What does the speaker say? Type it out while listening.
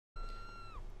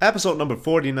Episode number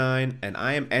 49, and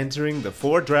I am entering the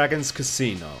Four Dragons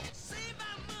Casino.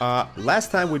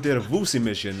 Last time we did a Woosie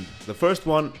mission, the first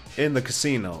one in the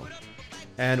casino.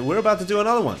 And we're about to do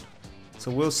another one. So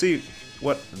we'll see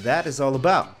what that is all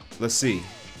about. Let's see.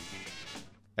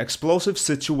 Explosive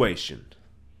situation.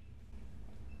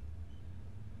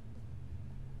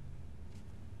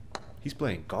 He's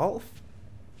playing golf?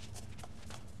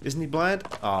 Isn't he blind?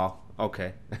 Oh,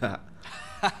 okay.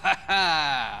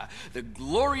 The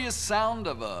glorious sound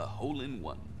of a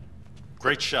hole-in-one.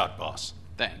 Great shot, boss.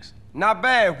 Thanks. Not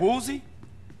bad, Woozie.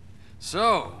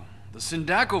 So, the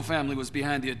Sindaco family was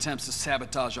behind the attempts to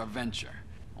sabotage our venture.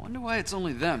 I wonder why it's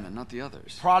only them and not the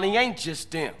others. Probably ain't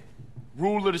just them.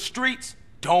 Rule of the streets,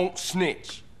 don't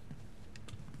snitch.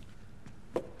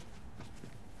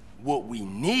 What we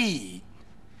need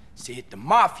is to hit the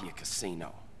Mafia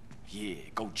casino. Yeah,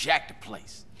 go jack the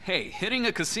place. Hey, hitting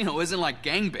a casino isn't like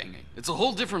gangbanging. It's a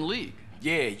whole different league.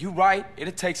 Yeah, you right.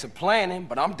 It'll take some planning,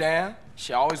 but I'm down.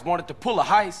 She always wanted to pull a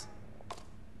heist.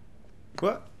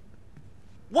 What?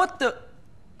 What the?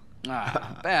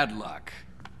 Ah, bad luck.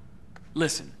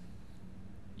 Listen,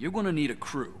 you're gonna need a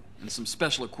crew and some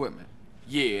special equipment.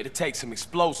 Yeah, it'll take some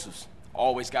explosives.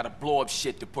 Always gotta blow up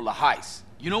shit to pull a heist.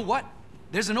 You know what?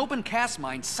 There's an open cast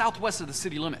mine southwest of the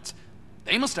city limits.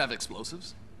 They must have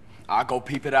explosives. I'll go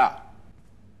peep it out.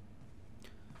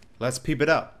 Let's peep it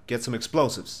out. Get some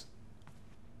explosives.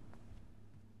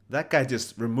 That guy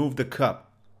just removed the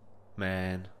cup.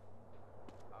 Man.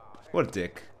 What a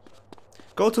dick.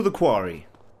 Go to the quarry.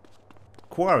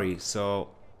 Quarry, so...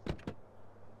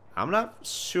 I'm not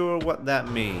sure what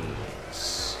that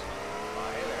means.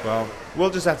 Well, we'll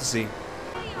just have to see.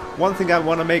 One thing I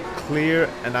want to make clear,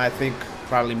 and I think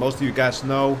probably most of you guys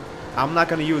know, I'm not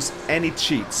going to use any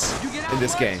cheats in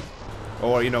this game.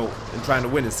 Or, you know, in trying to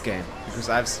win this game. Because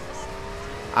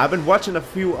I've been watching a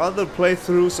few other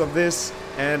playthroughs of this,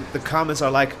 and the comments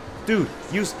are like, dude,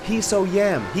 use He's So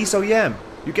Yam,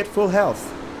 you get full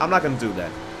health. I'm not gonna do that.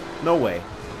 No way.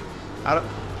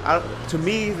 To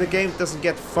me, the game doesn't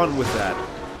get fun with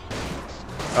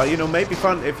that. You know, maybe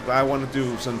fun if I want to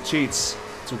do some cheats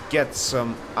to get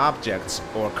some objects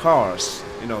or cars,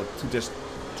 you know, to just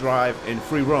drive in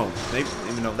free roam. Maybe,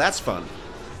 you know, that's fun.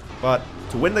 But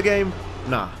to win the game,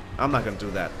 nah, I'm not gonna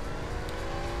do that.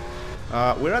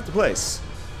 We're at the place.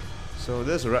 So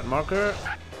there's a red marker.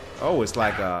 Oh, it's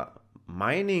like a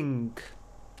mining...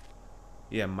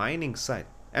 Yeah, mining site.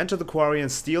 Enter the quarry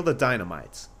and steal the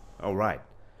dynamite. Alright.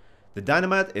 The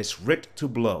dynamite is rigged to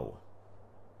blow.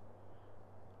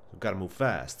 We've gotta move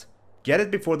fast. Get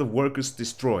it before the workers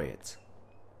destroy it.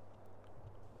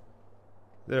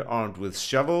 They're armed with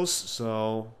shovels,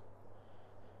 so...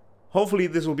 hopefully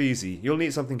this will be easy. You'll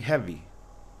need something heavy.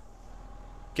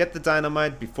 Get the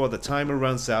dynamite before the timer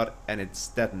runs out and it's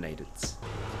detonated.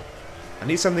 I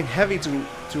need something heavy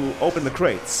to open the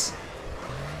crates.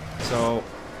 So,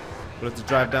 we'll have to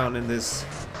drive down in this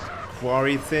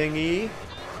quarry thingy.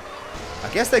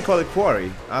 I guess they call it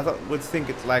quarry. I would think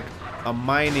it's like a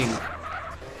mining...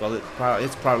 well,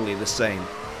 it's probably the same.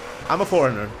 I'm a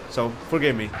foreigner, so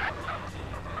forgive me.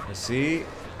 Let's see.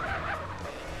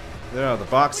 There are the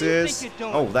boxes.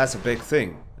 Oh, that's a big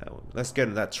thing. Let's get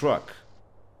in that truck.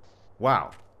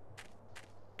 Wow.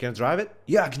 Can I drive it?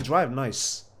 Yeah, I can drive.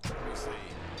 Nice.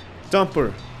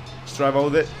 Dumper. Let's drive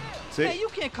over it. See? Hey, you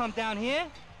can't come down here.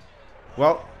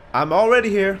 Well, I'm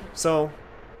already here, so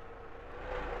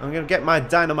I'm gonna get my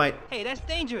dynamite. Hey, that's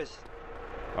dangerous.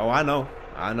 Oh, I know.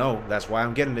 I know. That's why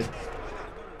I'm getting it.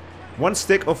 1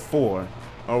 stick of 4.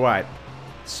 Alright.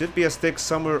 Should be a stick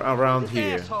somewhere around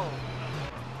here. Asshole.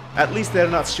 At least they're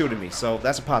not shooting me, so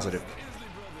that's a positive.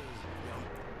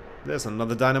 There's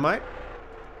another dynamite.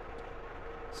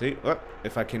 See,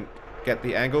 if I can get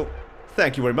the angle.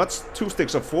 Thank you very much. 2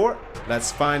 sticks of 4.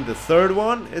 Let's find the third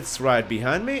one. It's right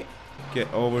behind me.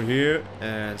 Get over here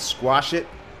and squash it.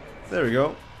 There we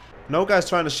go. No guy's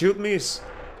trying to shoot me.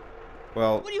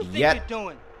 Well, What do you think yet. you're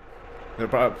doing? They're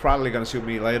probably gonna shoot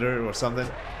me later or something.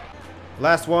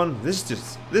 Last one.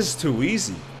 This is too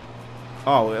easy.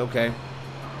 Oh, okay.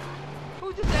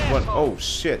 Who's this What? asshole? Oh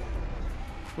shit.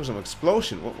 There was some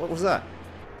explosion. What was that?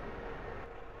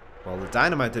 Well, the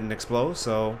dynamite didn't explode,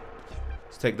 so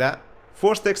let's take that.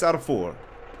 4 sticks out of 4.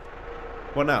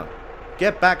 What now?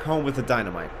 Get back home with the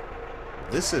dynamite.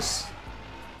 This is...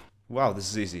 wow, this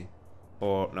is easy.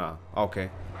 Or, no. Okay.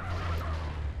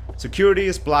 Security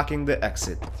is blocking the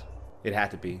exit. It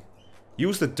had to be.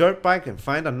 Use the dirt bike and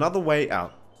find another way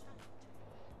out.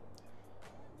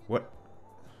 What?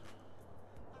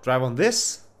 Drive on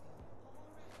this?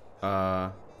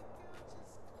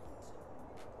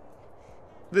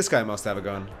 This guy must have a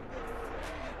gun.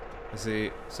 Let's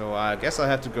see. So I guess I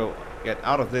have to go get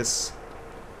out of this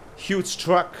huge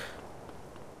truck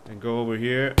and go over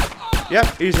here.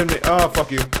 Yep, easy. Oh,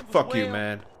 fuck you. Fuck you,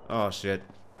 man. Oh, shit.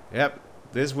 Yep,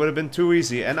 this would have been too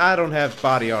easy. And I don't have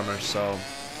body armor, so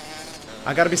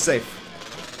I gotta be safe.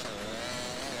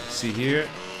 See here.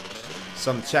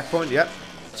 Some checkpoint. Yep.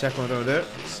 Checkpoint over there.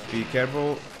 Just be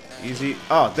careful. Easy.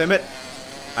 Oh, damn it.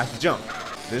 I have to jump.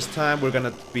 This time we're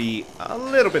gonna be a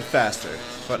little bit faster,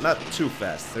 but not too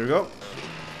fast. There we go.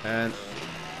 And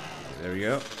there we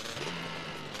go.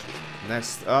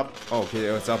 Next up. Okay,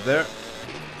 it's up there.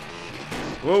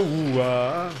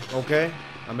 Whoa. Okay.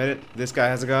 I made it. This guy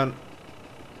has a gun.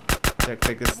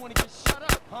 Take this.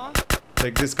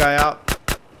 Take this guy out.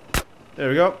 There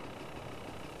we go.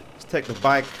 Let's take the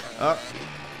bike up.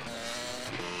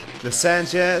 The San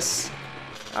Andreas.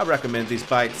 I recommend these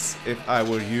bikes if I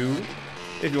were you.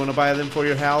 If you want to buy them for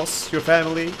your house, your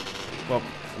family. Well,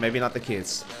 maybe not the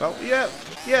kids. Well, yeah,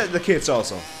 the kids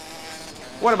also.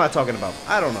 What am I talking about?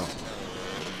 I don't know.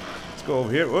 Let's go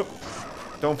over here. Whoop.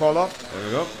 Don't fall off. There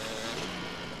we go.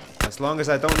 As long as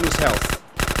I don't lose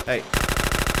health. Hey.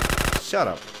 Shut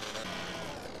up.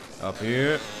 Up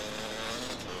here.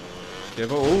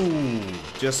 Careful. Ooh.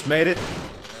 Just made it.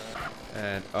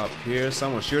 And up here.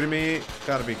 Someone's shooting me.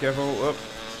 Gotta be careful. Whoop.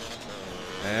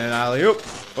 And alley-oop.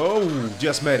 Oh,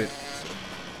 just made it.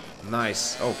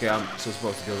 Nice. Okay, I'm so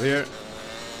supposed to go here.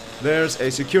 There's a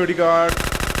security guard.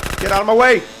 Get out of my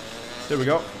way. There we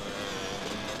go.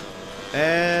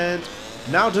 And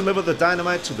now deliver the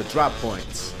dynamite to the drop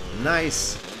points.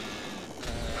 Nice.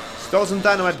 Stole some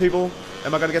dynamite, people.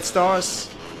 Am I gonna get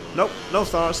stars? Nope, no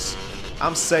stars.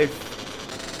 I'm safe.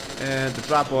 And the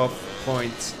drop-off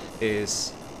point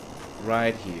is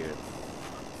right here.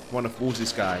 One of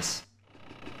Woozy's guys.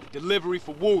 Delivery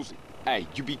for Woozy. Hey,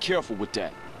 you be careful with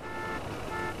that.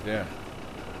 Yeah.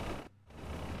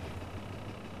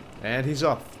 And he's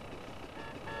off.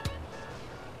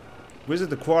 Visit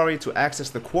the quarry to access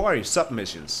the quarry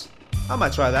submissions. I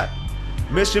might try that.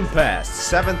 Mission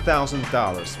passed.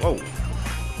 $7,000. Whoa.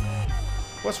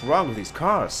 What's wrong with these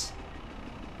cars?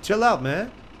 Chill out,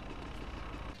 man.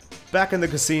 Back in the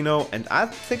casino, and I'm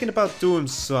thinking about doing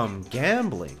some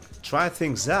gambling. Try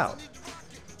things out.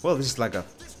 Well, this is like a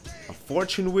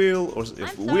fortune wheel or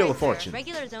a wheel of fortune.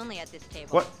 Regulars only at this table.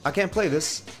 What? I can't play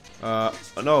this.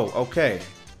 No. Okay.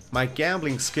 My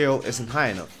gambling skill isn't high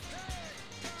enough.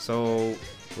 So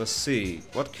let's see.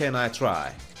 What can I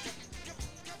try?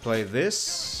 Play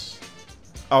this.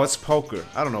 Oh, it's poker.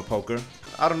 I don't know poker.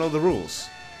 I don't know the rules.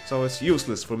 So it's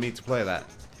useless for me to play that.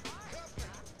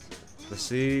 Let's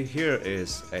see. Here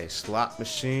is a slot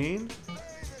machine.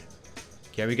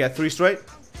 Can we get 3 straight?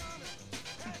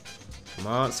 Come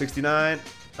on, 69.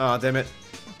 Oh, damn it.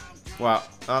 Wow.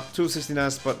 2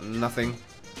 69s, but nothing.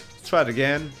 Let's try it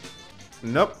again.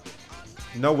 Nope.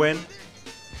 No win.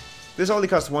 This only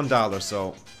costs $1,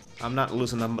 so I'm not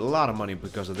losing a lot of money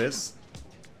because of this.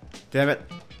 Damn it.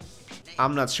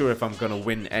 I'm not sure if I'm gonna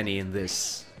win any in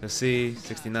this. Let's see.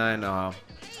 69.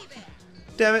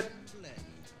 Damn it.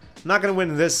 Not gonna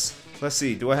win this. Let's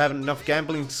see. Do I have enough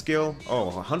gambling skill? Oh,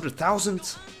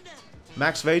 100,000?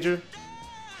 Max wager?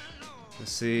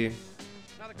 Let's see.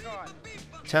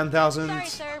 10,000. Sorry,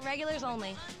 sir. Regulars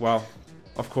only. Well,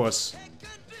 of course.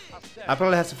 I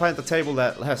probably have to find the table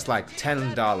that has like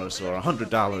 $10 or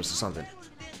 $100 or something.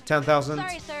 10,000.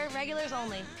 Sorry, sir. Regulars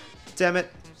only. Damn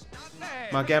it.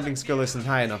 My gambling skill isn't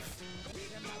high enough.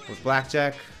 With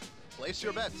blackjack. Place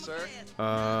your bet, sir.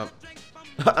 I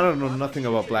don't know nothing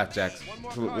about blackjack.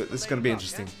 This is gonna be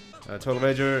interesting. Total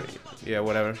wager. Yeah,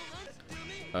 whatever.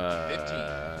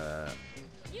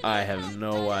 I have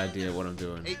no idea what I'm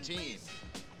doing. 18.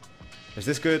 Is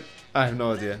this good? I have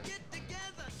no idea.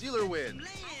 Dealer wins.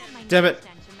 Damn it.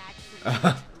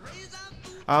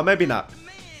 Maybe not.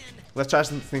 Let's try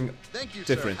something Thank you,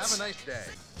 different. sir. Have a nice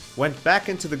day. Went back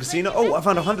into the casino. Oh, I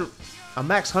found a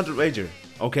max 100 wager.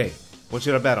 Okay, what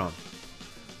should I bet on?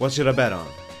 What should I bet on?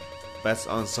 Bets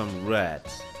on some red.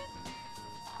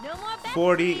 No more bets,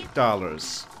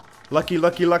 $40. Lucky,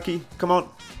 lucky, lucky. Come on.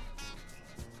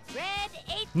 Red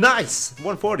 8. Nice!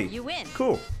 140. You win.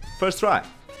 Cool. First try.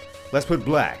 Let's put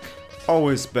black.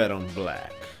 Always bet on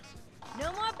black.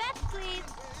 No more bets, please.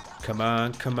 Come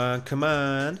on, come on, come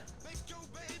on.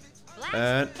 Black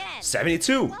And 10.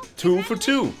 72. Well, 2 for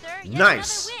 2. congratulations, sir. Yet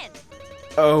Nice. another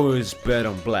win. Always bet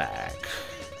on black.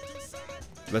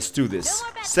 Let's do this. No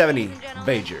more bets, 70 ladies and gentlemen.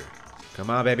 wager. Come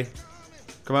on, baby.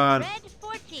 Come on. Red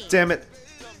 14. Damn it.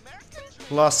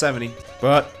 Lost 70.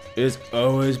 But it's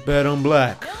always bet on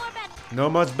black. No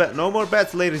more bets. No more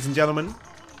bets, ladies and gentlemen.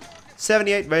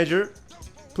 78 wager.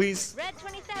 Please. Red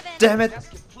 27. Damn it. That's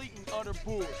complete and utter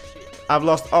I've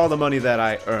lost all the money that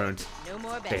I earned. No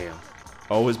more bets. Damn.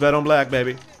 Always bet on black,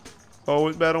 baby.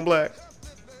 Always bet on black.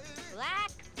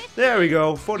 Black 50. There we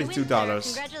go, You win, sir. $42.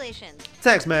 Congratulations.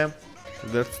 Thanks, ma'am.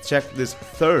 Let's check this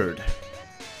third.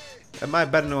 Am I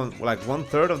betting on like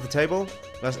 1/3 of the table?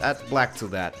 Let's add black to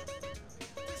that.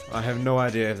 I have no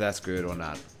idea if that's good or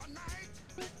not.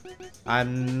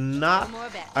 I'm not No more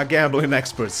bets. a gambling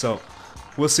expert, so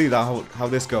we'll see how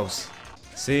this goes.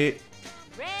 See?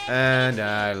 Red. And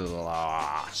I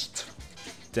lost.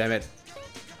 Damn it.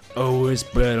 Always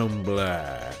bet on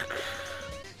black.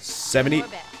 70. More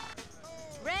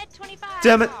bets. Red 25.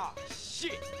 Damn it. Oh,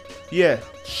 shit. Yeah,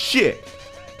 shit.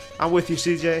 I'm with you,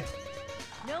 CJ.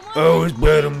 No more Always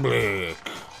bet on black. bets.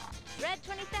 Red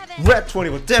 27. Red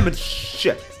 21. Damn it,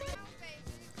 shit.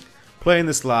 Playing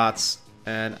the slots,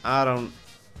 and I don't.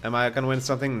 Am I gonna win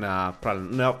something? Nah,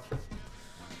 probably nope.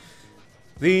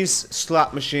 These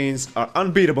slot machines are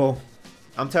unbeatable.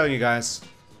 I'm telling you guys.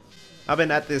 I've been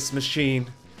at this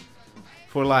machine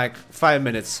for like 5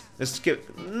 minutes. It's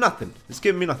nothing. It's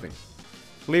giving me nothing.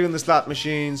 Leaving the slot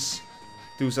machines,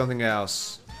 do something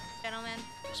else. Gentlemen.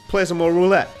 Let's play some more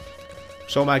roulette.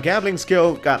 So my gambling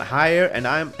skill got higher, and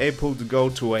I'm able to go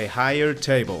to a higher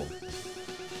table.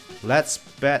 Let's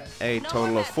bet a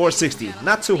total of 460.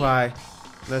 Not too high.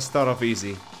 Let's start off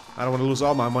easy. I don't want to lose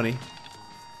all my money.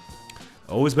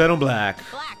 Always bet on black.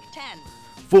 Black 10.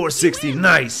 460,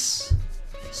 nice.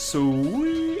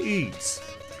 Sweet.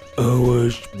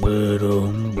 Always bet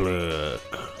on black.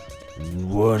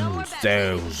 No more bets,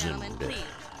 ladies and gentlemen, 1,000. please.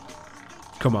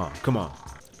 Come on, come on.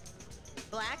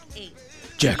 Black 8.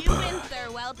 Jackpot. You win,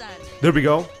 sir. Well done. There we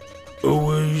go.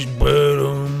 Always bet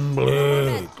on No more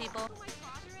black. bets, people.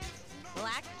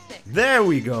 Black 6. There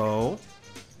we go.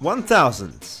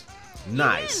 1,000.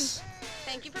 Nice.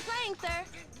 Thank you for playing, sir.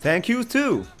 Thank you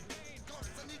too.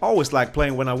 Always like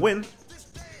playing when I win.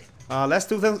 Let's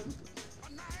do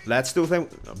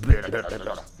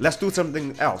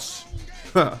something else.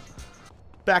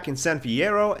 Back in San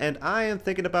Fierro, and I am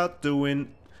thinking about doing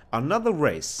another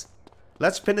race.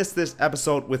 Let's finish this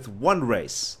episode with one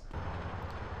race.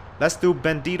 Let's do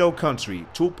Bandito Country,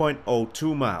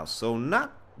 2.02 miles. So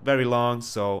not very long,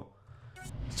 so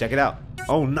check it out.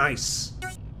 Oh, nice.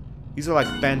 These are like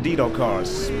Bandito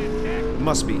cars.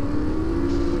 Must be.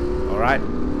 Alright.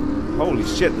 Holy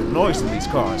shit, the noise in these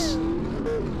cars.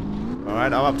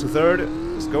 Alright, I'm up to third.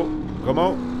 Let's go. Come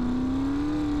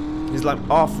on. It's like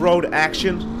off-road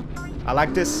action. I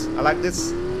like this. I like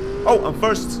this. Oh, I'm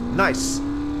first. Nice.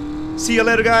 See you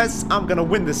later, guys. I'm gonna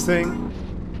win this thing.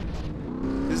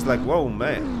 This is like, whoa,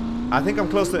 man. I think I'm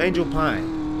close to Angel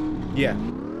Pine. Yeah,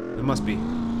 it must be.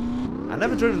 I've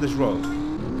never driven this road.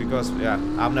 Because, yeah,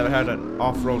 I've never had an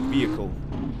off-road vehicle.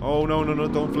 Oh, no, no, no,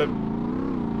 don't flip.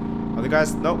 Are the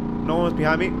guys? No, no one's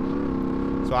behind me.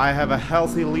 So I have a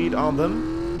healthy lead on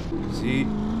them. See?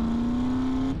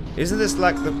 Isn't this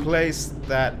like the place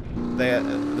that the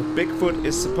Bigfoot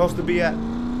is supposed to be at?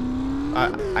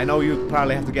 I know you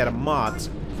probably have to get a mod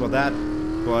for that,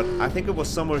 but I think it was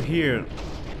somewhere here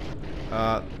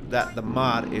that the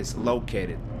mod is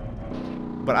located.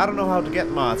 But I don't know how to get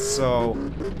mods, so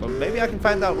but maybe I can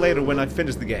find out later when I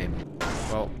finish the game.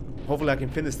 Well, hopefully I can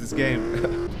finish this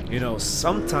game, you know,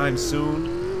 sometime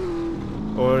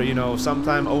soon, or you know,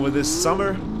 sometime over this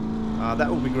summer. That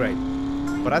would be great.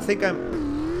 But I think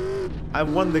I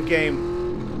won the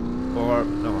game, or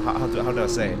no, how do I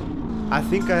say it? I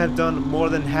think I have done more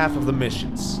than half of the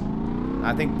missions.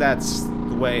 I think that's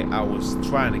the way I was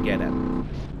trying to get at.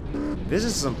 This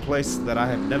is some place that I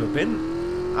have never been.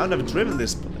 I've never driven in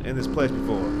this place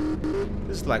before.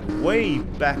 This is like way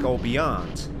back or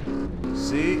beyond.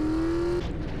 See?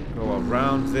 Go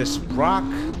around this rock.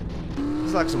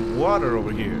 There's like some water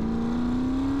over here.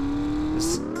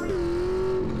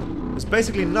 There's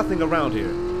basically nothing around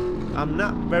here. I'm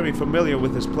not very familiar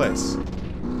with this place.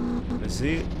 Let's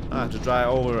see. I have to drive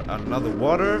over another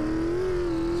water.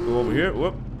 Let's go over here.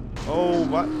 Whoop. Oh,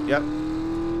 what? Yep.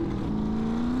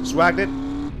 Swagged it.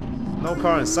 No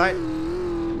car in sight.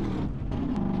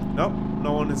 Nope,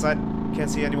 no one in sight. Can't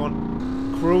see anyone.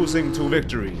 Cruising to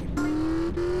victory.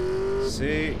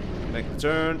 See, make the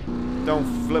turn. Don't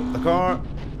flip the car.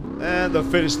 And the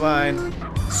finish line.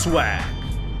 Swag.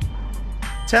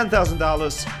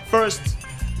 $10,000. First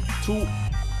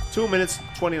 2 minutes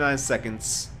 29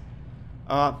 seconds.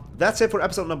 That's it for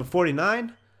episode number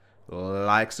 49.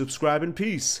 Like, subscribe, and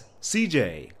peace.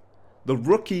 CJ, the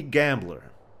Rookie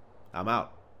Gambler. I'm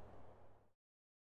out.